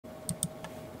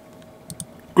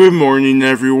Good morning,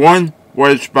 everyone.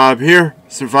 WedgeBob here,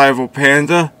 Survival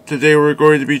Panda. Today we're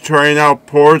going to be trying out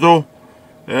Portal.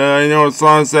 I know as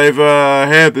long as I've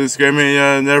had this game,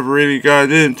 I never really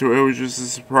got into it. It was just a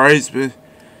surprise, but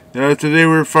today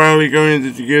we're finally going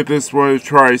to give this one a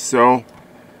try, so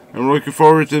I'm looking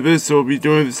forward to this. We'll be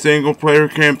doing the single player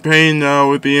campaign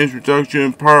with the introduction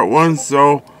in part 1,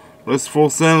 so let's full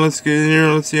send, let's get in here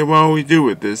and let's see how well we do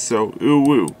with this, so ooh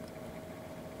woo.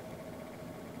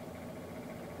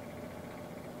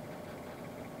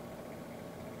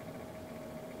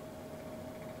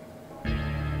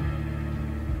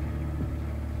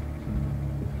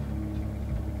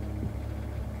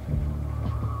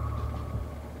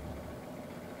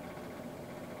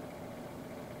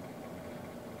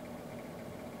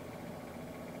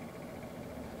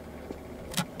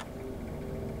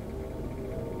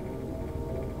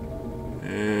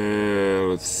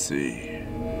 Let's see.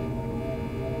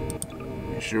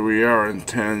 Make sure we are in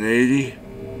 1080.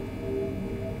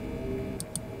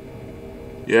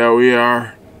 Yeah, we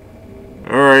are.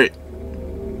 Alright.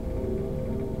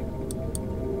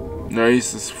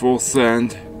 Nice, it's full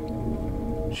send.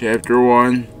 Chapter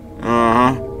 1.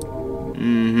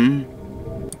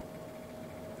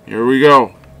 Here we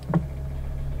go.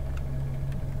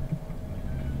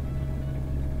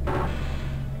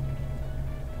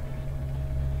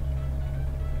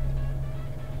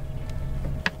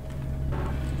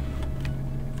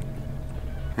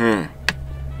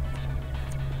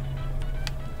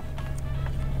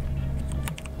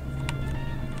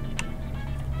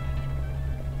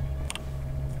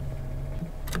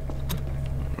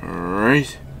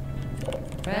 Alright.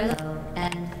 Hello,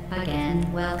 and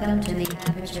again, welcome to the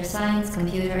Aperture Science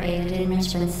Computer-Aided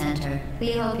Enrichment Center.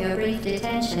 We hope your brief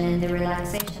detention in the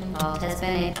relaxation vault has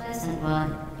been a pleasant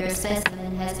one. Your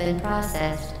specimen has been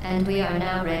processed, and we are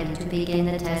now ready to begin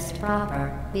the test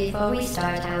proper. Before we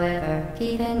start, however,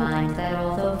 keep in mind that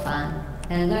although fun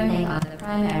and learning are the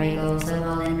primary goals of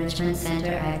all Enrichment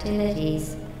Center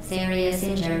activities, serious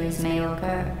injuries may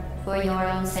occur. For your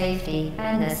own safety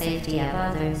and the safety of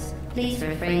others, please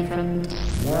refrain from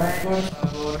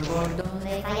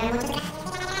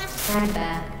stand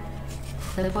back.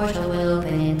 The portal will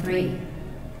open in 3,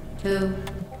 2,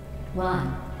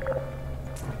 1.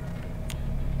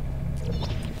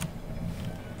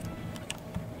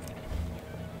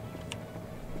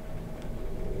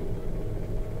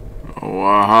 Oh,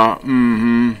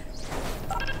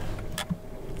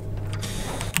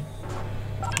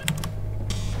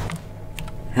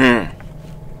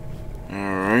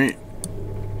 Alright.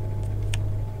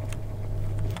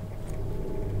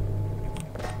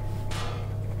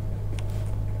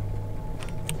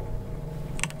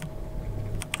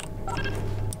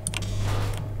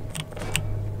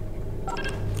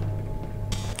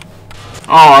 Oh,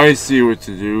 I see what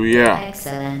to do, yeah.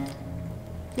 Excellent.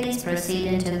 Please proceed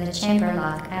into the chamber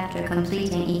lock after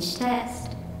completing each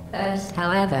test. First,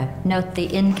 however, note the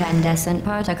incandescent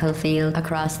particle field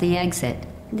across the exit.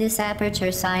 This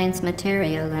Aperture Science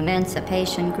Material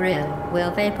Emancipation Grill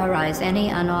will vaporize any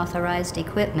unauthorized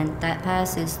equipment that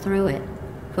passes through it.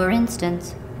 For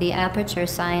instance, the Aperture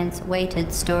Science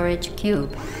Weighted Storage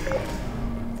Cube.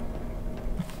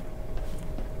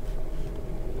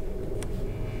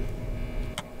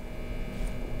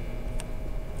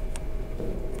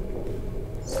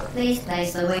 Please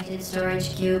place the weighted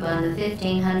storage cube on the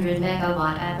 1500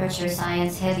 megawatt Aperture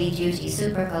Science Heavy Duty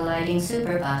Super Colliding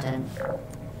Super Button.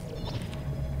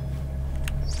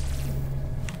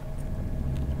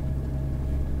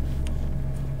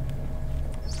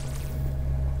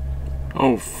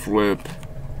 Oh, flip.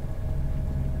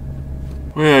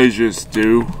 What did I just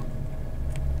do?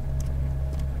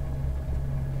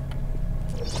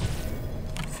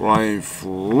 Flying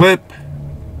flip.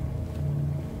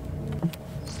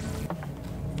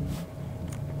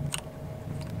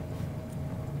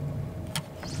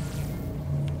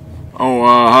 Oh,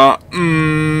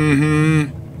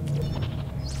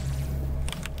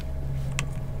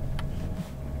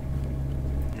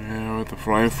 Yeah, what the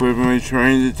flying flip am I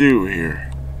trying to do here?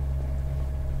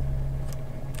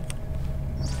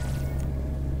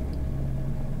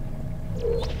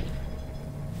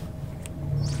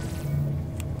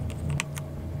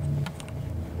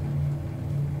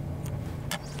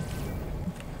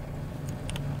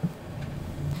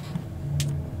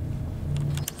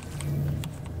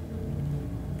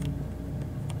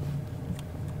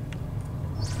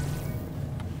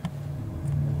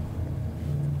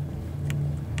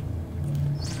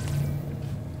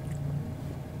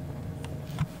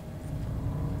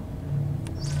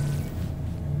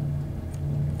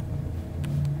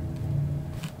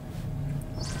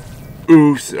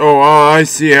 Oops. Oh, I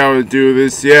see how to do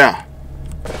this. Yeah.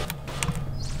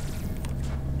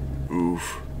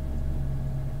 Oof.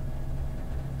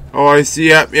 Oh, I see.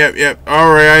 Yep.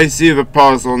 Alright, I see the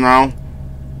puzzle now.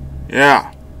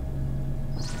 Yeah.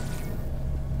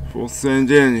 We'll send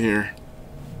in here.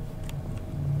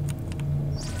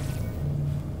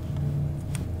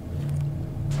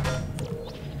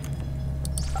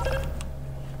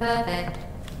 Perfect.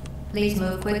 Please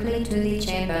move quickly to the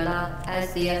chamber lock,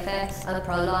 as the effects of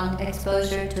prolonged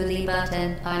exposure to the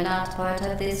button are not part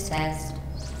of this test.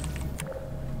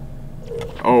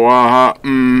 Oh,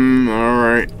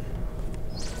 alright.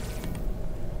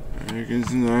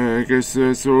 I guess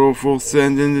that's what we'll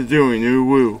send into doing. Ooh,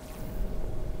 woo.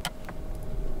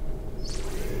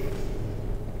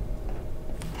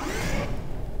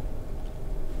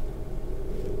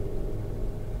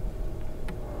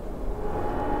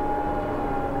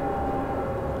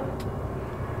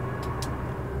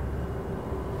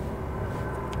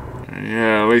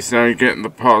 Yeah, at least I'm getting the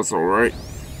puzzle, right?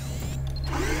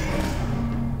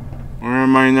 Where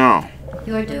am I now?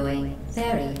 You're doing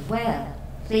very well.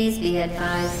 Please be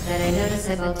advised that a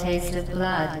noticeable taste of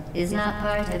blood is not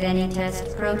part of any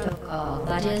test protocol,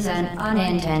 but is an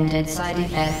unintended side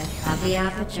effect of the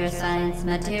Aperture Science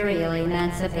Material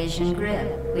Emancipation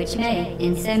Grip, which may,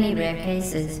 in semi-rare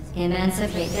cases,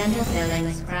 emancipate dental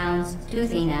fillings, crowns,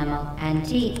 tooth enamel, and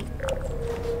teeth.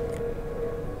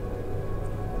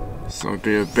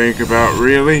 Something to think about,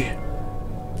 really?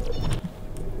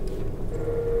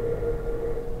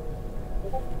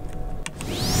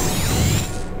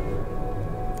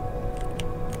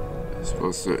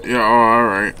 Supposed to, yeah, oh,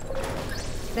 alright.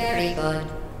 Very good.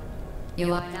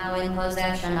 You are now in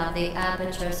possession of the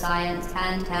Aperture Science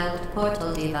handheld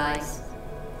portal device.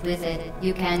 With it,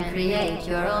 you can create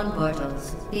your own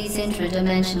portals. These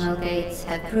intradimensional gates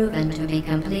have proven to be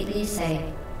completely safe.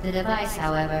 The device,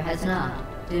 however, has not.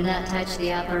 Do not touch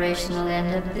the operational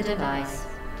end of the device.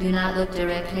 Do not look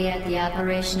directly at the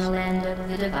operational end of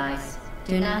the device.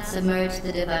 Do not submerge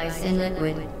the device in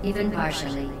liquid, even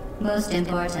partially. Most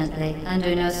importantly,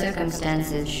 under no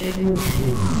circumstances should you...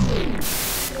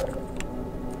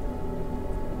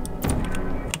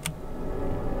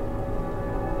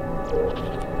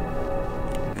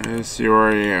 I see where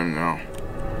I am now.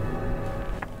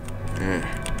 Yeah.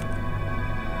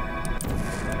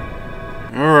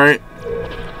 Alright.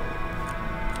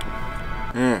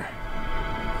 Yeah.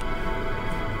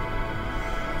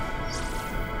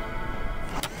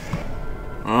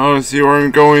 Well, let's see where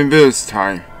I'm going this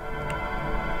time.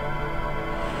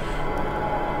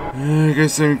 I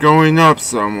guess I'm going up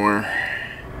somewhere.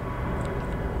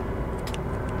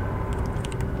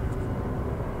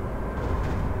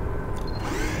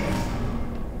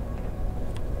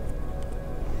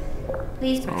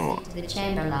 Please proceed to the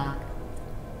chamber lock.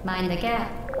 Mind the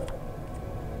gap.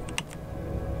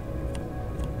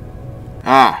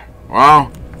 Ah,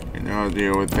 well, you know how to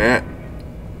deal with that.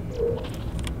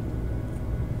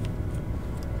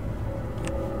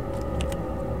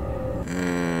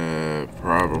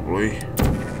 Probably.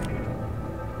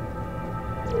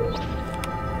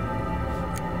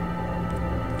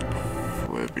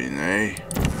 Flipping A.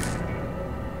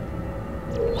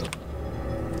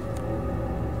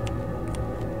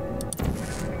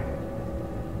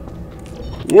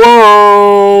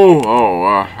 Whoa!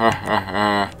 Oh,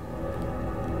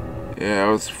 yeah, that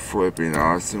was flipping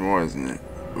awesome, wasn't it?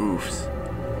 Oofs.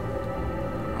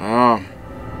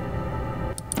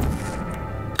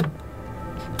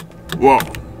 Whoa.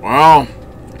 Well,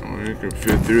 we can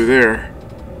fit through there.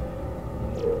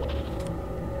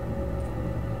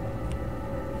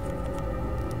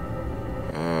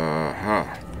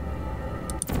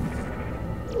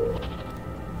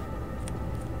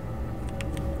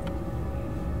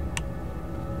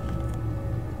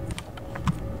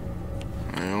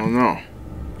 I don't know.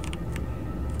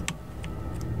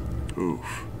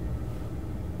 Oof.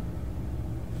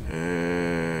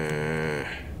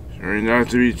 Try not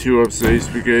to be too upset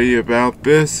spaghetti about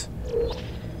this.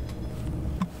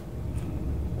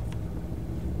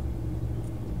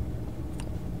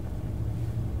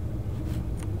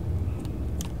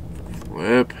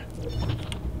 Flip.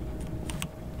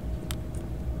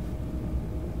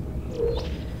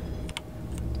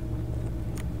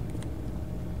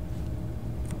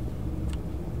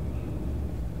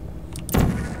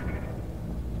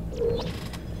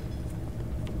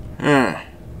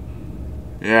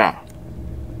 Yeah.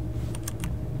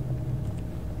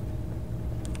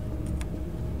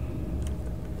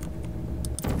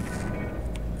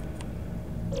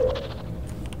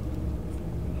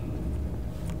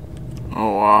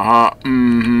 Oh,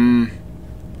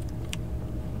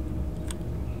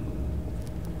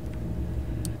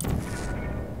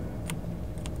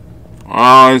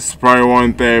 Well, it's probably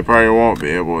one thing I probably won't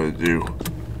be able to do.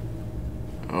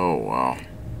 Oh, wow.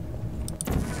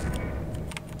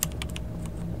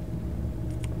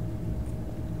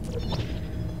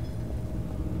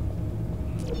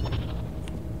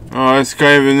 Oh, that's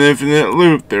kind of an infinite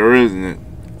loop there, isn't it?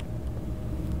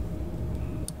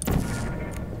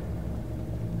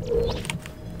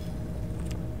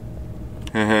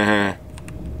 Hehehe.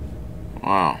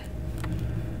 Wow.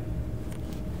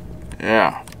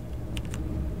 Yeah.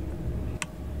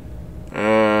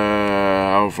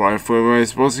 How far am I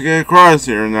supposed to get across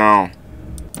here now?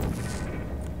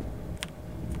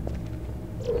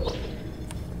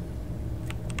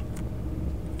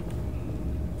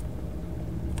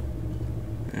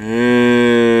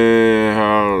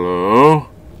 Hello?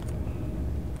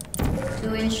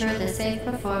 To ensure the safe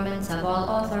performance of all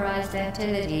authorized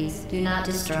activities, do not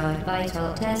destroy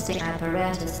vital testing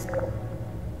apparatus.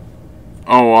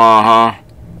 Oh, uh-huh.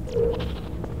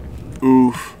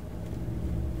 Oof.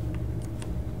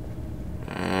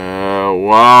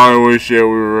 Wow, I wish that we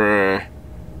were,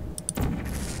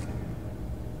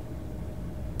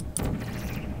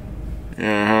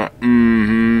 yeah,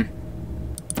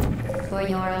 For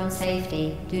your own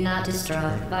safety, do not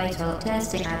destroy vital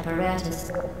testing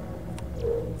apparatus.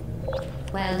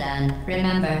 Well done.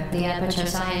 Remember, the Aperture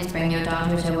Science Bring Your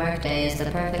Daughter to Work Day is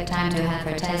the perfect time to have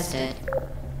her tested.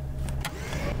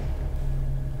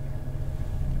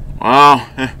 wow.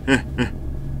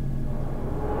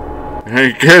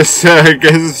 I guess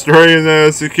destroying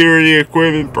the security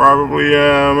equipment probably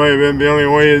might have been the only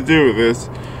way to do this.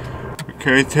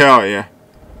 Can I tell ya?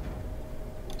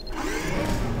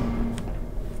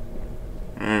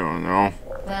 I don't know.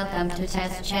 Welcome to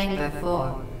Test Chamber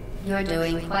 4. You're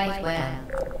doing quite well.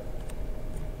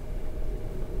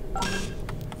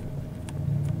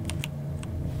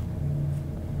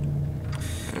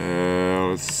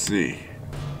 Let's see.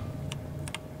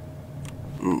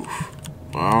 Oof.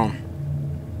 Wow.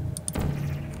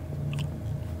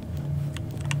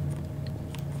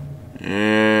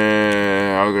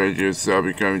 Yeah, how could I just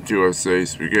become too say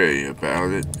spaghetti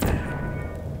about it?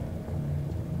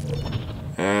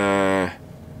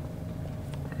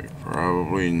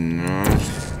 Probably not.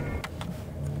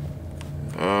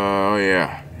 Oh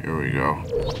yeah, here we go.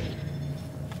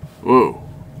 Whoa.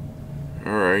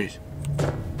 Alright.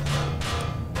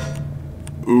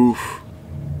 Oof.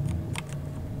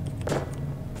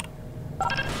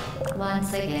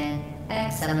 Once again,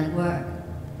 excellent work.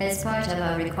 As part of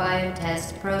our required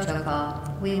test protocol,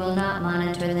 we will not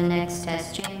monitor the next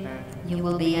test chamber. You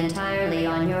will be entirely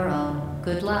on your own.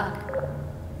 Good luck.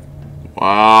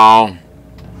 Wow.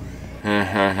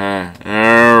 Alright.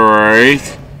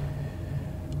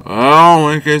 Well,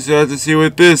 I guess I have to see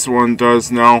what this one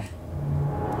does now.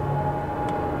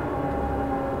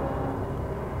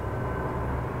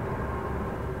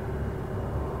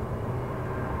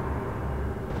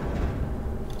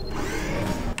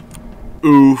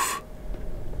 Oof.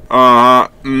 Alright.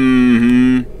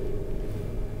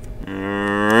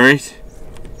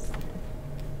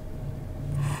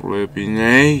 Flipping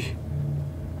A.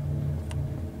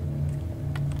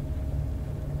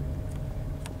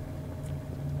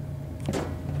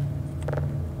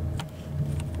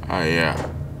 Ah,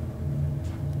 yeah.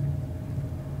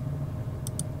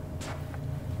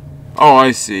 Oh,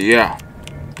 I see, yeah.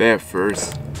 That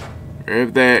first.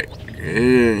 Grab that. Get it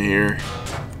in here.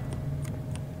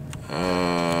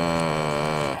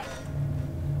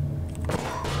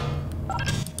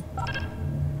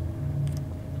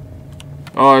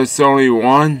 Oh, it's only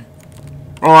one?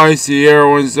 Oh, I see.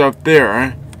 Everyone's up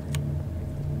there,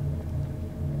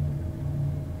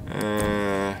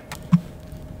 huh?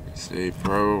 So you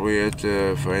probably have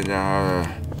to find out how to...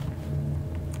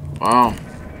 Wow.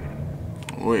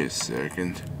 Wait a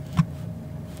second.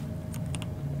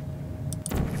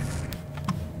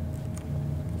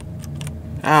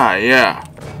 Ah, yeah.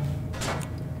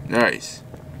 Nice.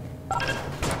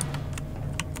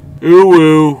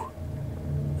 Ooh.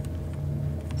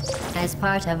 As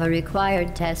part of a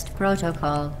required test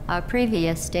protocol, our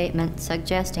previous statement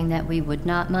suggesting that we would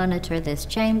not monitor this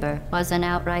chamber was an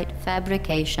outright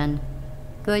fabrication.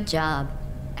 Good job.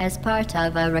 As part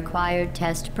of a required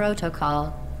test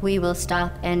protocol, we will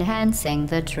stop enhancing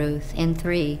the truth in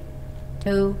 3,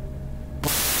 2...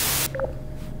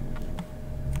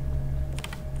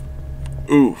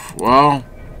 Oof, well...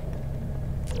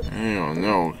 I don't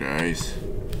know, guys.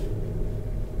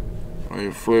 Why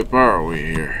the flip are we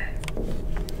here?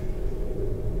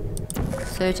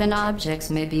 Certain objects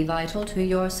may be vital to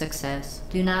your success.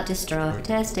 Do not destroy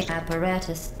testing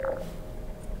apparatus.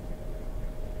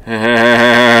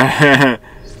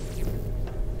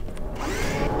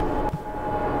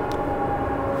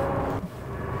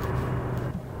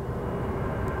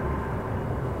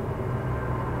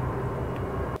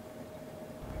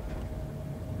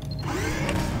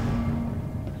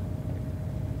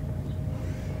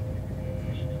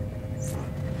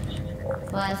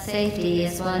 While safety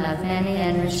is one of many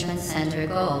Enrichment Center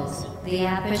goals, the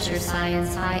Aperture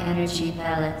Science high-energy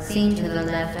pellet seen to the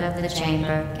left of the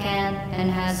chamber can and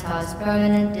has caused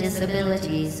permanent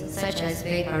disabilities such as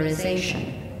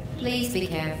vaporization. Please be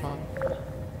careful.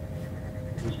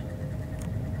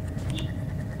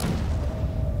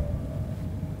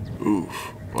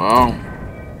 Oof. Wow.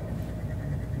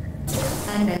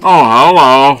 Oh,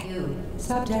 hello.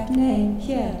 Subject name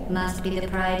here. Must be the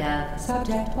pride of.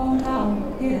 Subject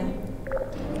hometown here.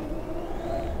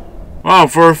 Wow,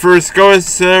 for a first go,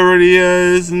 it already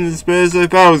isn't as bad as I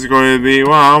thought it was going to be.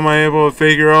 Wow, how am I able to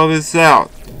figure all this out?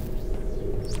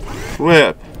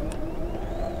 Flip.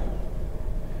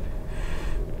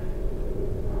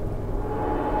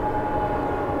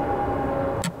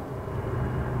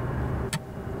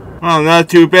 Well, not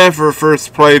too bad for a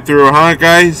first playthrough, huh,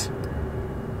 guys?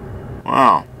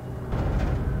 Wow.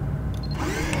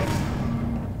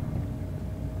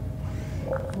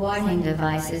 Warning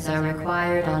devices are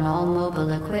required on all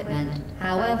mobile equipment.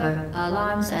 However,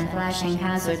 alarms and flashing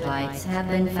hazard lights have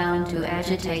been found to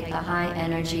agitate the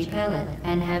high-energy pellet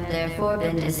and have therefore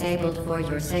been disabled for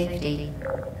your safety.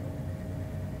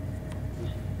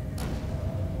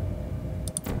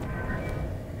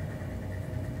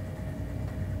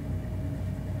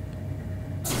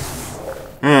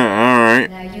 Alright.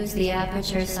 Now use the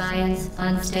Aperture Science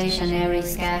unstationary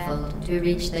scaffold to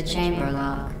reach the chamber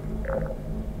lock.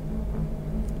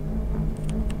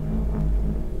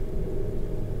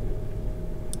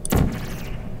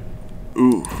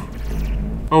 Oof.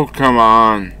 Oh, come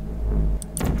on.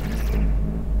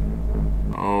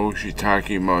 Oh,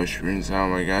 shiitake mushrooms. How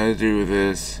am I gonna do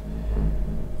this?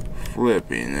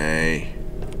 Flipping, eh?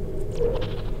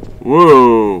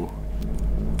 Whoa.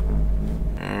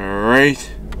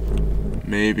 Alright.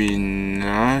 Maybe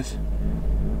not.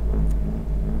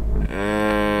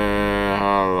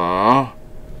 Hello?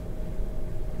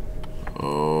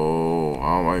 Oh,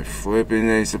 how am I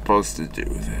flipping supposed to do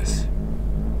this?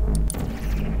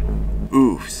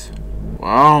 Oofs.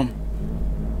 Well.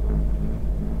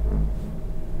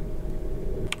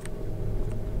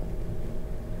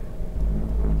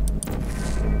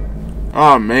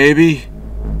 Oh, maybe.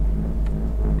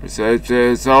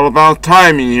 It's all about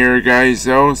timing here, guys,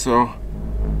 though, so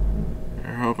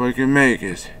I hope I can make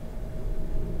it.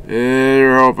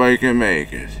 Better hope I can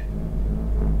make it.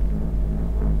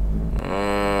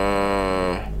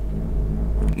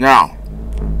 Now.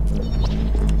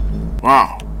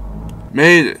 Wow.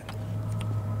 Made it.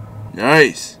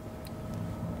 Nice.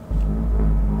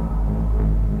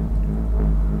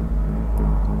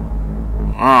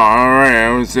 Wow, alright,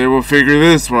 I would say we'll figure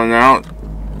this one out.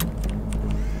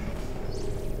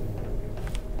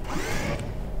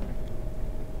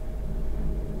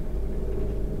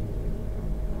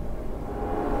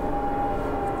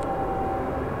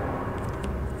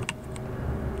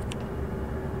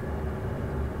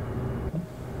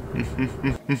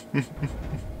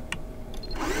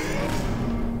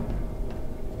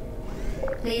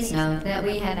 Please note that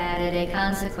we have added a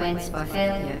consequence for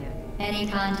failure. Any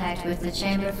contact with the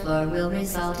chamber floor will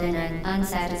result in an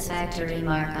unsatisfactory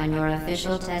mark on your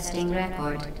official testing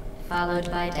record, followed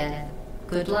by death.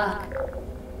 Good luck.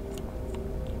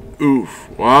 Oof,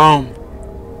 wow.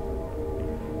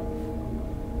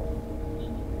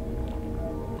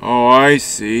 Oh, I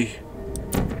see.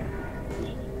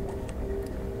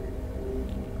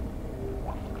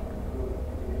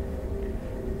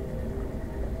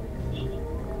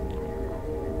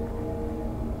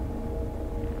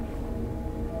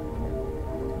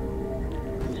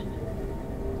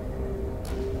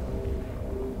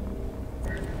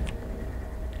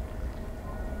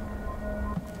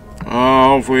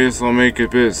 Hopefully this will make it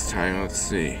this time. Let's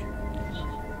see.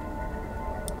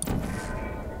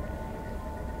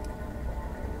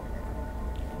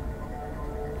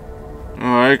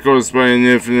 Oh, that goes by an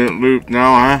infinite loop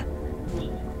now, huh?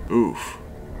 Oof.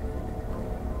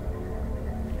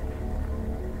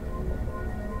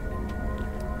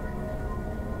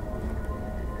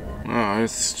 Oh,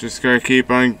 it's just gotta keep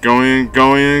on going and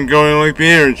going and going like the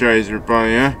Energizer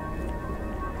Bunny, huh?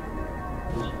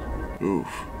 Oof.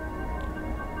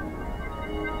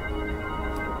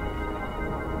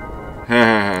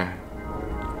 Haha.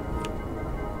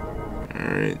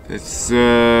 Alright, it's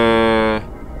well.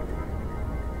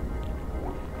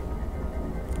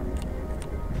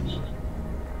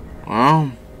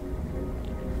 Wow.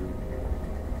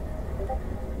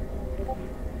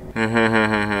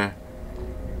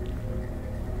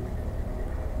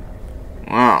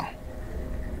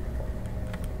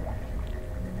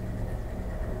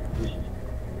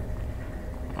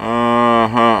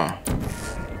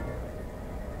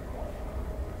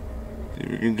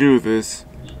 can do this.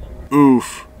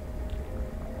 Oof.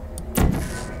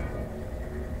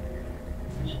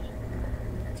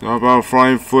 So how about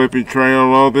flying, flipping, trying to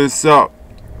load this up?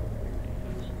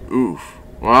 Oof.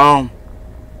 Well.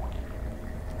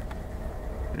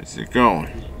 Where's it going?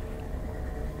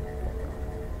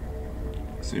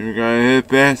 See if we gotta hit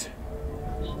that.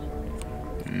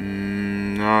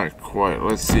 Not quite.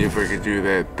 Let's see if I can do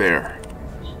that there.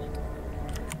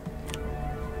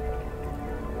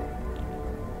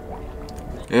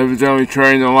 Evidently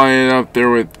trying to line it up there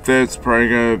with that's probably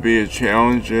gonna be a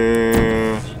challenge.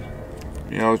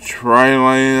 I'll try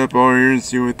lining it up over here and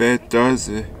see what that does.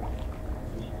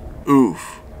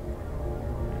 Oof.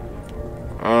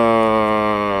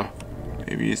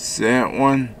 Maybe it's that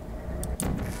one.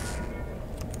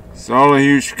 It's all a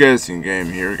huge guessing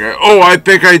game here, guys. Oh, I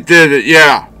think I did it.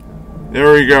 Yeah.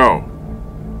 There we go.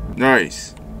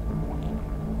 Nice.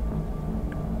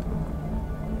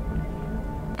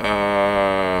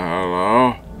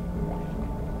 Hello?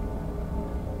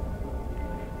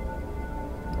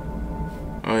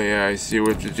 Oh, yeah, I see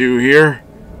what to do here.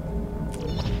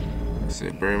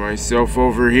 So bring myself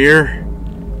over here.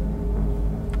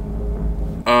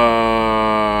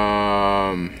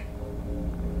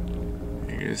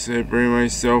 I guess I bring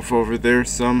myself over there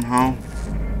somehow.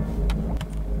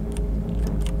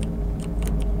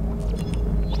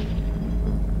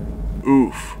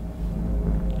 Oof.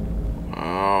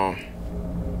 Wow.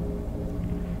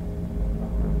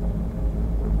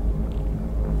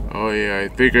 Oh yeah, I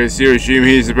think I see what she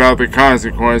means about the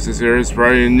consequences here. It's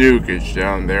probably a nukage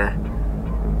down there.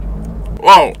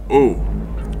 Whoa! Ooh.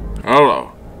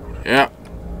 Hello. Yep.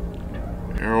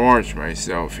 Better watch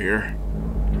myself here.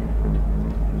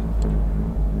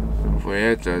 Hopefully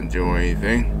that doesn't do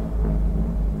anything.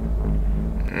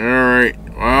 Alright,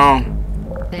 well.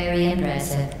 Very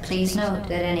impressive. Please note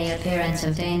that any appearance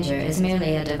of danger is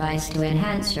merely a device to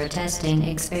enhance your testing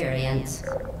experience.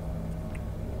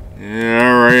 Yeah,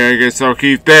 alright, I guess I'll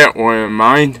keep that one in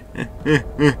mind.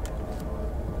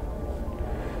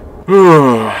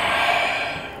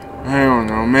 I don't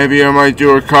know, maybe I might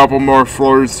do a couple more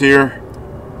floors here.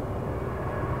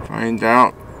 Find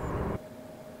out.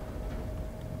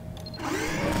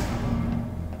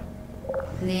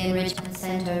 The Enrichment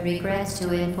Center regrets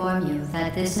to inform you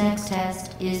that this next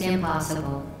test is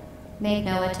impossible. Make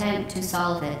no attempt to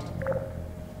solve it.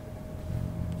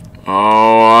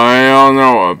 Oh, I don't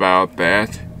know about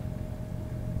that.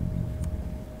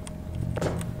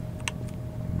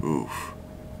 Oof.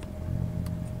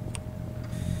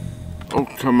 Oh,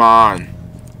 come on.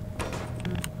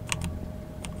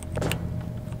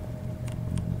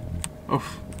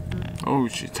 Oh,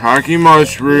 shiitake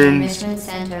mushrooms. The Enrichment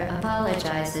Center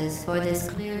apologizes for this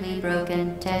clearly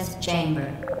broken test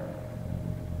chamber.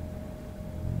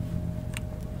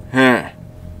 Huh.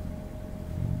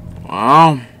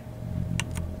 Well.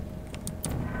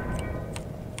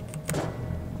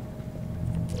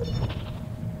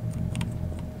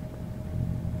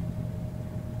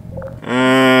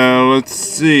 Let's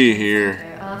see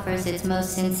here. Offers its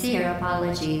most sincere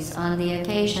apologies on the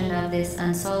occasion of this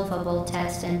unsolvable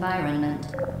test environment.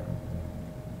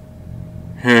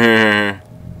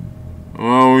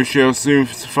 Well, we shall soon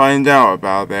find out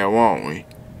about that, won't we?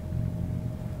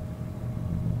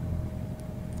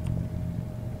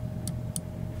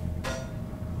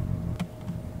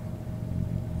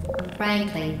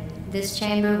 Frankly, this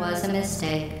chamber was a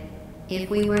mistake.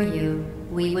 If we were you,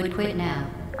 we would quit now.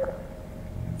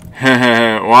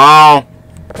 Wow.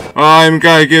 I'm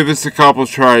gonna give this a couple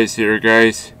tries here,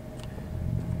 guys.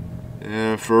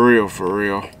 For real, for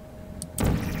real.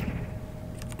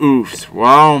 Oops,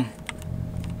 wow.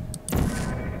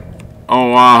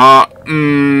 Oh, No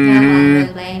one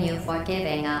will blame you for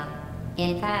giving up.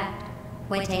 In fact,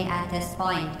 quitting at this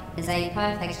point is a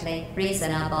perfectly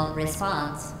reasonable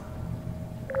response.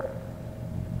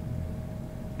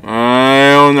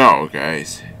 I don't know,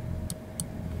 guys.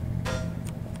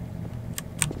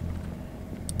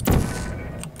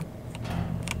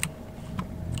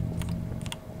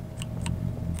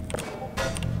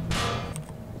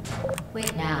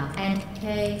 Quit now, and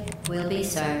cake will be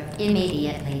served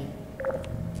immediately.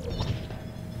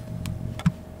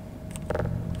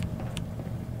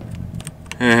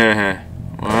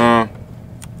 Well.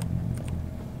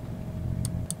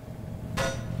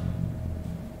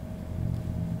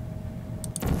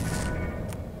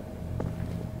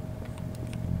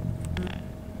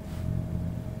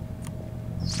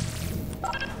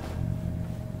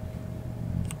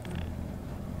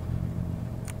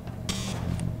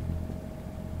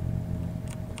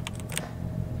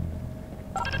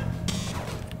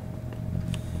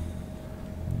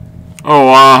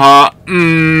 Oh,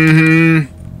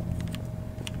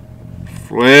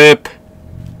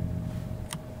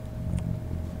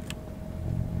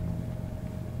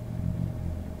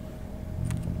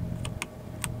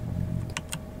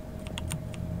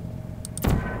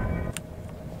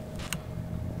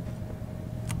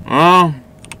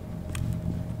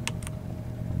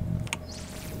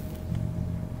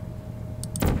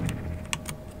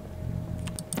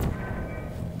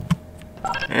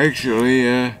 Actually,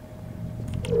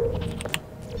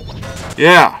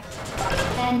 yeah.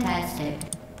 Fantastic.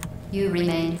 You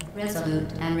remain resolute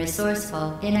and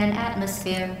resourceful in an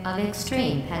atmosphere of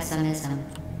extreme pessimism.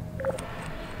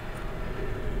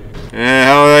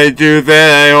 How did I do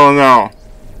that? I don't know.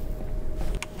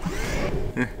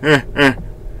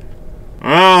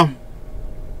 Well.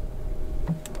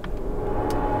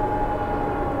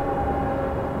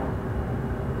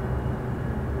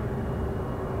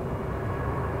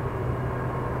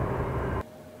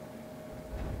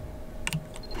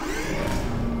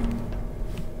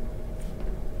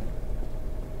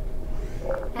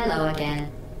 Hello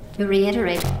again. To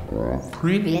reiterate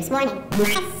previous warning.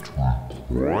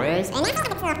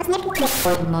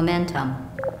 Momentum.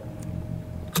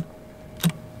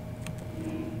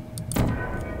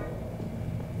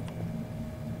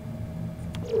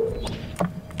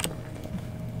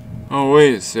 Oh,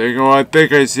 wait a second. Well, I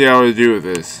think I see how to do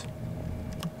this.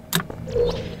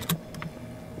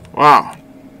 Wow.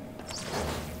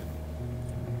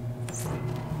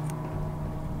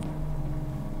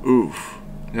 Oof.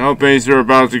 Now things are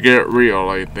about to get real,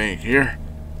 I think, here.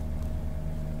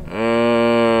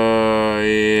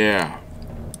 Yeah.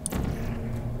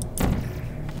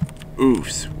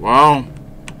 Oofs. Well.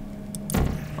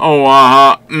 Oh,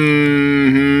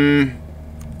 mm-hmm.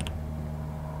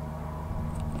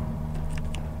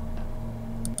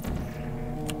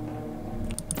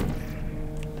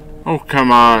 Oh,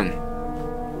 come on.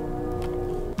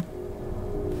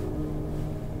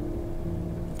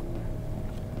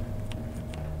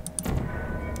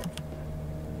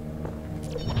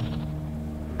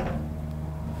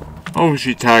 Oh,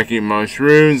 shiitake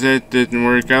mushrooms. That didn't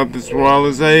work out as well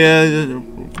as I ugh.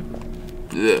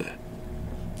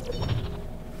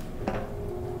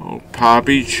 Oh,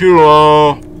 Poppy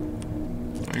Chulo.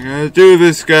 I gotta do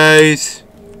this, guys.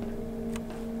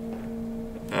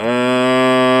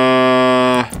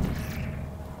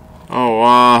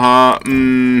 Oh,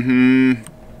 mm-hmm.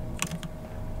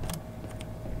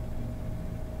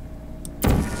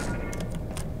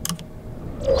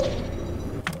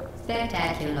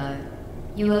 Spectacular.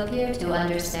 You appear to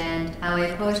understand how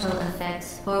a portal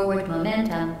affects forward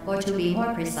momentum, or to be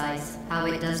more precise, how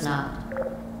it does not.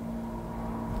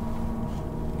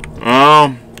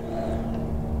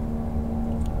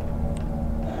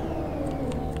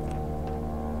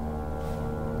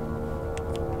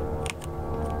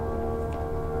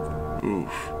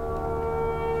 Oof.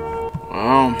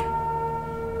 Well.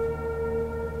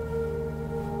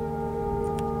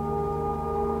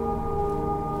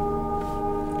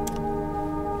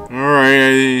 Alright,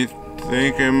 I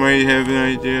think I might have an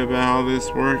idea about how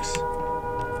this works.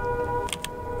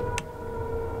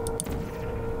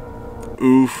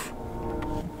 Oof.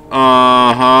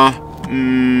 Uh-huh.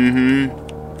 Mm-hmm.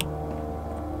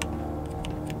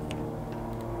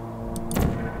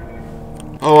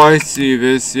 Oh, I see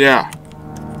this, yeah.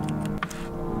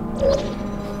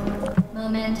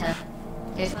 Momentum,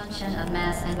 a function of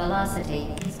mass and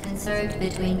velocity, is conserved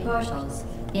between portals.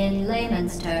 In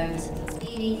layman's terms,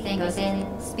 speedy thing goes in,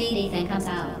 speedy thing comes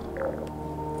out.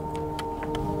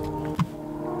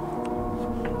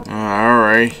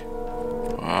 Alright.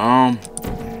 Well.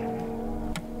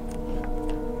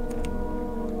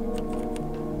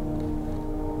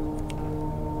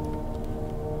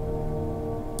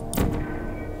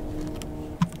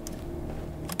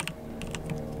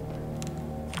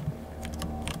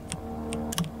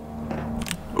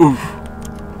 Oof.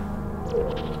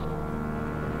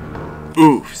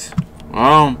 Oofs.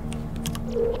 Well.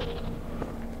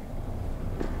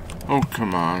 Oh,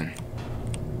 come on.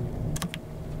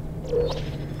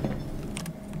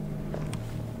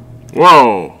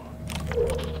 Whoa.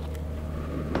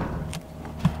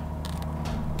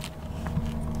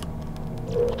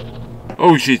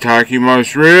 Oh, shiitake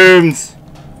mushrooms.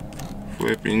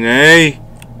 Flipping A.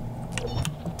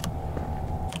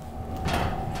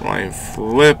 Flying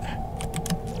flip.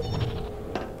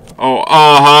 Oh,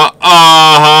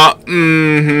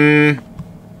 mm-hmm.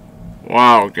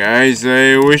 Wow, guys,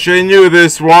 I wish I knew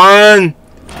this one.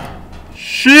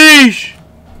 Sheesh.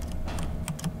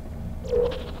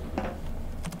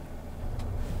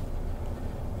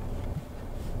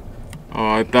 Oh,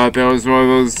 I thought that was one of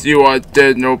those you are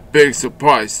dead, no big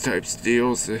surprise type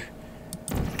deals.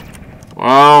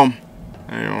 Well,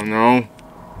 I don't know.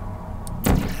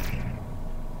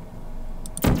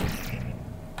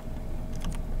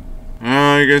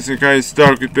 I guess I kind of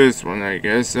stuck with this one, I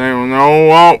guess. I don't know.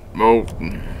 I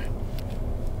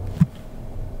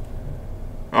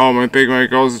think my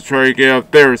goal is to try to get up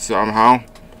there somehow.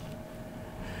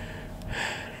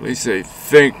 At least I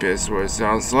think that's what it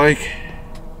sounds like.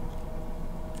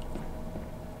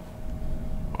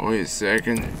 Oh, wait a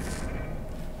second.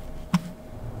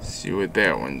 See what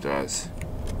that one does.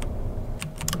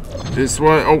 This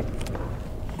one, oh,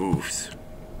 oops.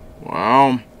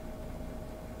 Wow.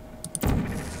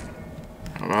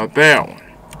 How about that one?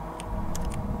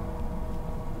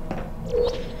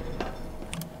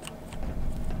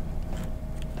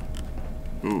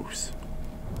 Oops.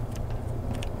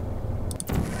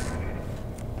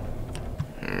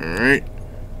 Alright.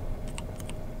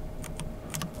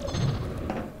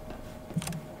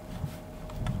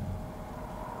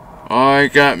 Oh,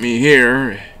 it got me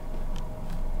here.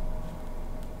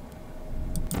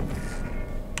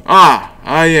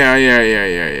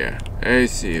 Yeah. I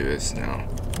see this now.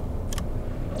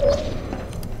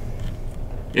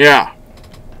 Yeah.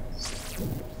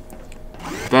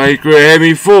 Thought you could have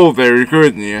me fooled there,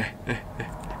 couldn't you?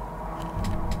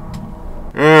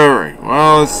 Alright,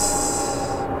 well,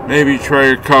 let's maybe try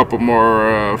a couple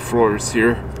more floors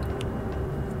here.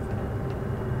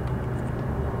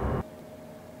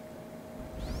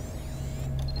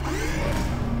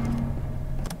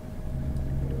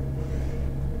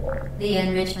 The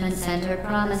Enrichment Center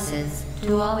promises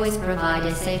to always provide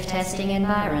a safe testing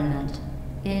environment.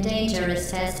 In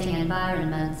dangerous testing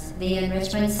environments, the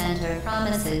Enrichment Center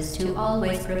promises to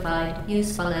always provide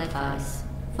useful advice.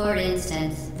 For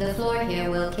instance, the floor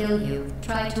here will kill you.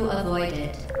 Try to avoid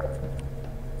it.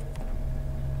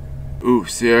 Ooh,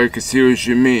 see, I can see what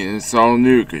you mean. It's all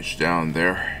nukish down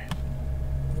there.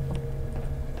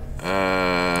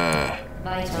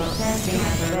 Vital testing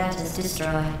apparatus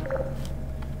destroyed.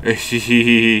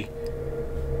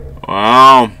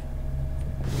 Wow.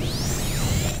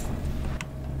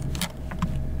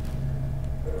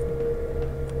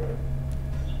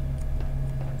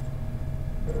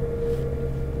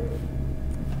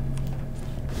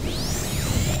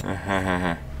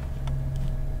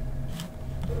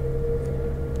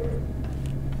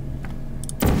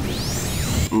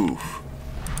 Oof.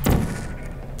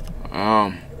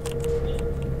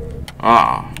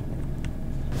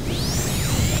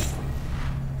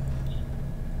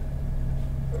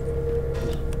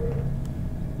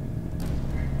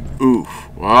 Oof.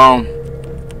 Wow.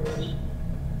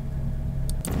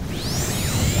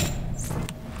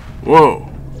 Whoa.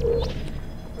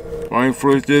 What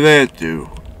fruit did that do?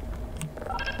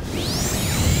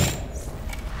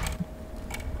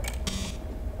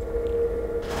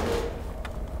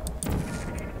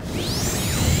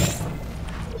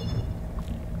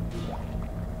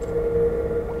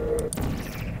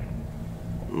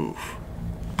 Oof.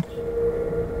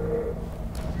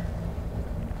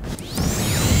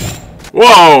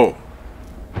 Whoa!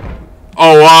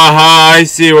 Oh, I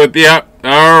see what the...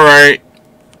 Alright.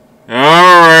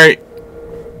 Alright.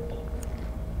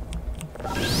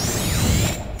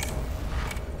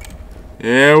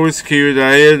 Yeah, it was cute,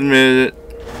 I admit it.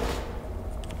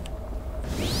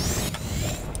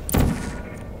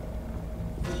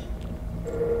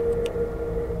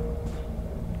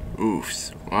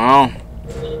 Oofs. Wow.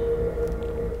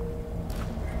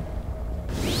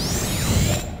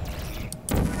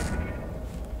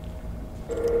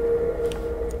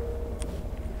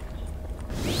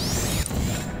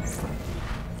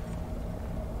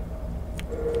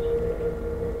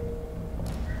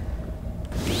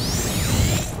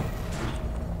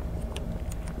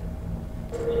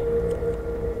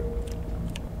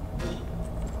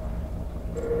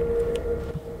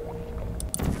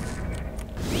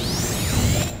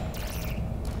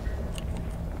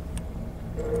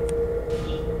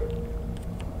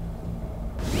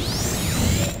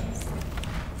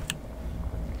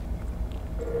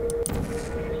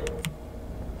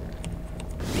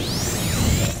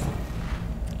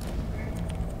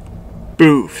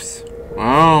 Boofs.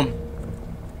 Wow.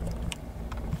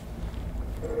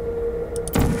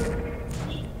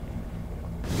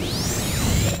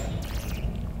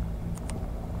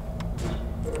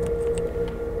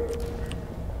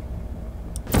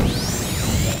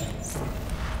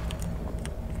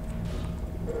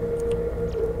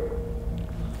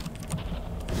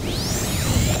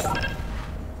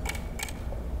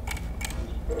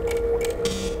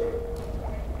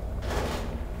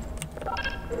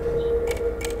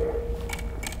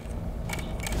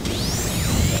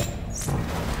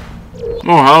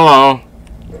 Oh, hello.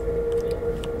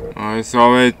 I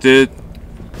saw it did.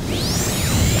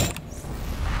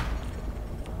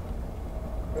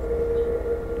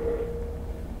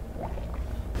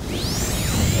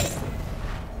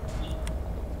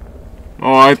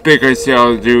 Oh, I think I see how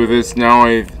to do this now.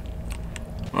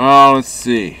 Well, let's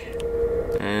see.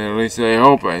 At least I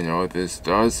hope I know what this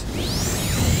does.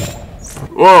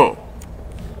 Whoa!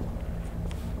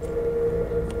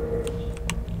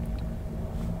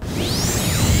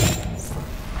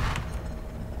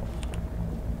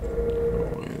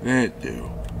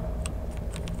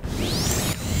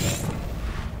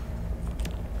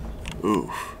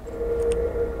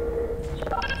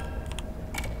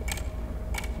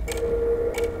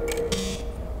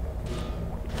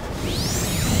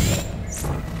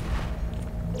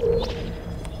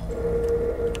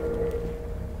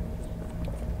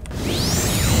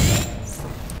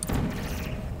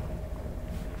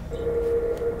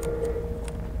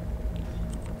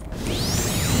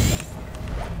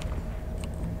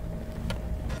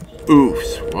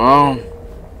 Oops, well.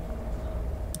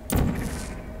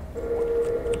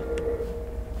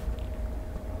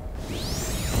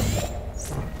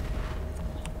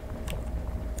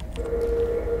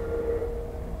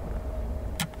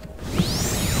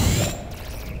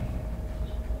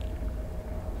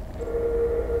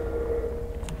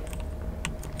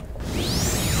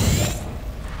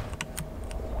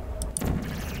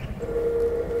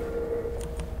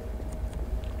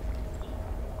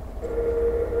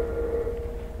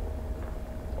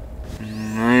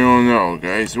 I don't know,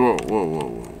 guys. Whoa, whoa, whoa,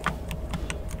 whoa.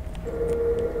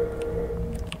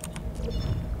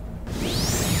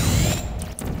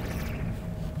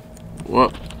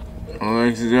 Whoop. I'll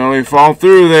accidentally fall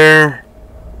through there.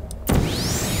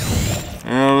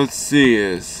 Now let's see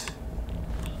this.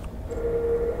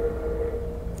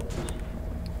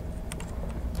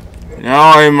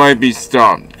 Now I might be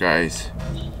stumped, guys.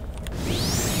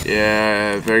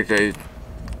 Yeah, in fact, I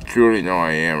truly know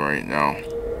I am right now.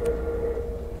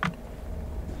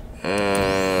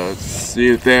 Let's see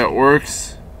if that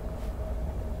works.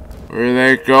 Where'd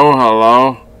that go?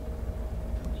 Hello?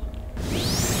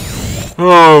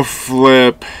 Oh,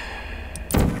 flip.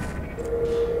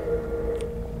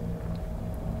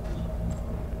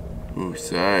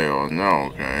 Oops, I don't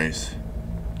know, guys.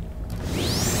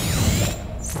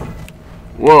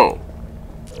 Whoa.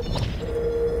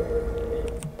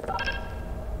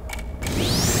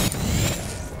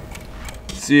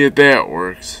 See if that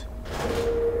works.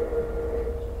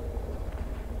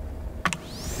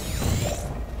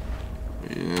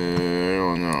 I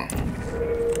don't know.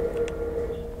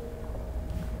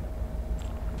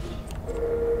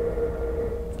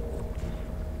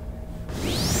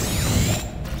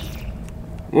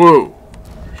 Whoa.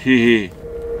 Hee hee.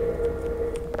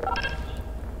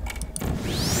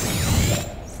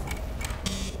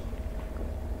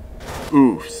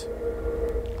 Oops.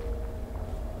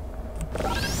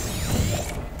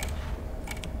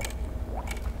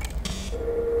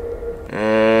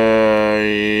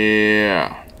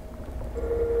 Yeah.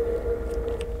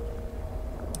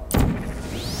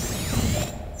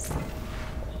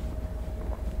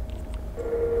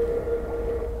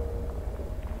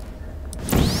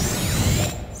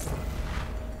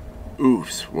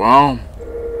 Oops, well.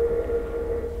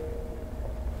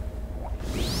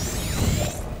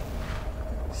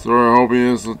 Sort of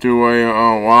hoping this will do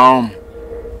a, wow.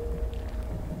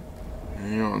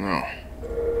 I don't know.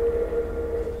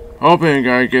 Hoping I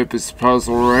gotta get this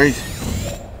puzzle right.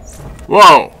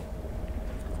 Whoa!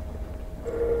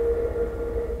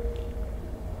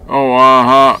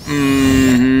 Oh,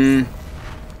 mm-hmm.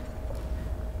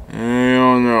 I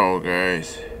don't know,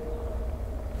 guys.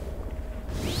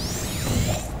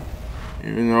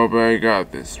 Even hope I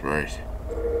got this right.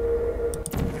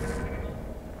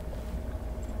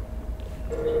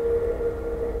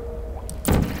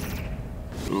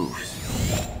 Oops.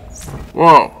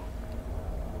 Whoa.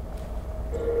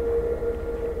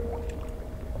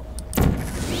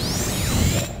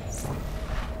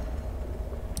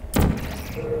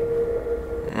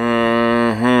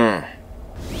 Uh-huh.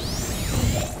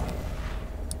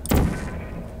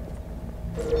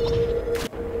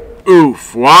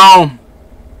 Oof, wow.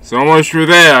 So much for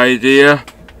that idea.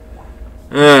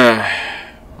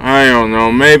 I don't know.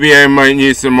 Maybe I might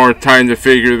need some more time to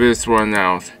figure this one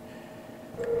out.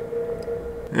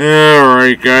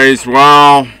 Alright, guys.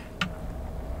 Well,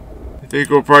 I think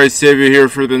we'll probably save it here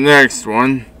for the next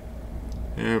one.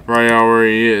 Yeah, probably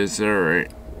already is. Alright.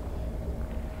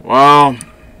 Well,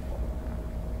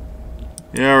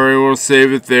 yeah, alright. We'll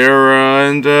save it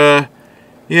there.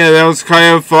 Yeah, that was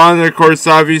kind of fun. Of course,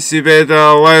 obviously, that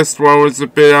last one was a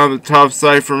bit on the tough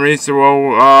side for me, so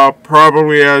we'll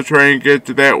probably try and get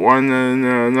to that one in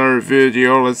another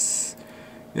video. Let's,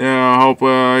 hope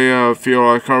I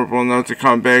feel comfortable enough to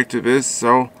come back to this.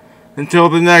 So, until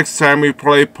the next time we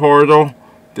play Portal,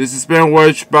 this has been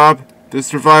WedgeBob, the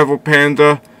Survival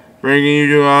Panda, bringing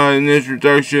you an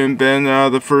introduction, then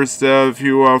the first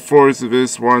few floors of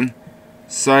this one.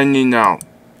 Signing out.